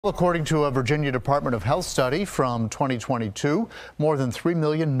According to a Virginia Department of Health study from 2022, more than 3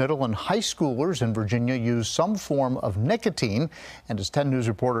 million middle and high schoolers in Virginia use some form of nicotine. And as 10 News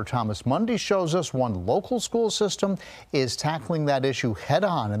reporter Thomas Mundy shows us, one local school system is tackling that issue head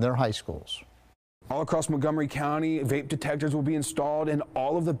on in their high schools. All across Montgomery County, vape detectors will be installed in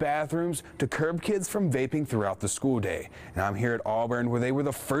all of the bathrooms to curb kids from vaping throughout the school day. And I'm here at Auburn, where they were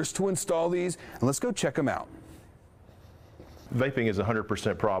the first to install these. And let's go check them out. Vaping is a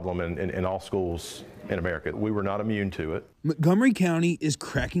 100% problem in all schools in America. We were not immune to it. Montgomery County is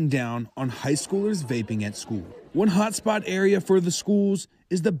cracking down on high schoolers vaping at school. One hotspot area for the schools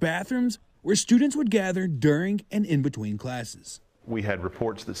is the bathrooms where students would gather during and in between classes. We had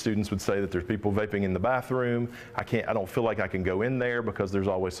reports that students would say that there's people vaping in the bathroom. I don't feel like I can go in there because there's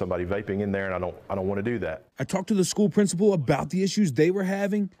always somebody vaping in there, and I don't want to do that. I talked to the school principal about the issues they were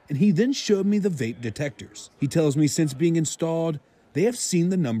having, and he then showed me the vape detectors. He tells me since being installed, they have seen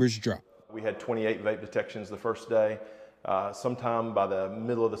the numbers drop. We had 28 vape detections the first day. Sometime by the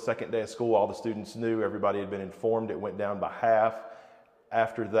middle of the second day of school, all the students knew, everybody had been informed. It went down by half.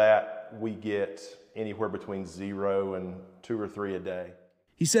 After that, we get anywhere between 0 and 2 or 3 a day.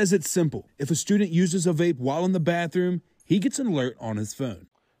 He says it's simple. If a student uses a vape while in the bathroom, he gets an alert on his phone.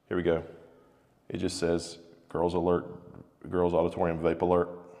 Here we go. It just says girls alert, girls auditorium vape alert.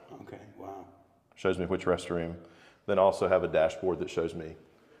 Okay, wow. Shows me which restroom. Then also have a dashboard that shows me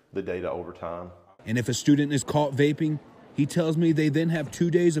the data over time. And if a student is caught vaping, he tells me they then have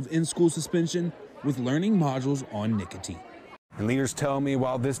 2 days of in-school suspension with learning modules on nicotine. And leaders tell me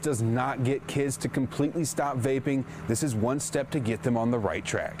while this does not get kids to completely stop vaping, this is one step to get them on the right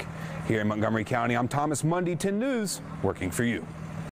track. Here in Montgomery County, I'm Thomas Mundy, 10 News, working for you.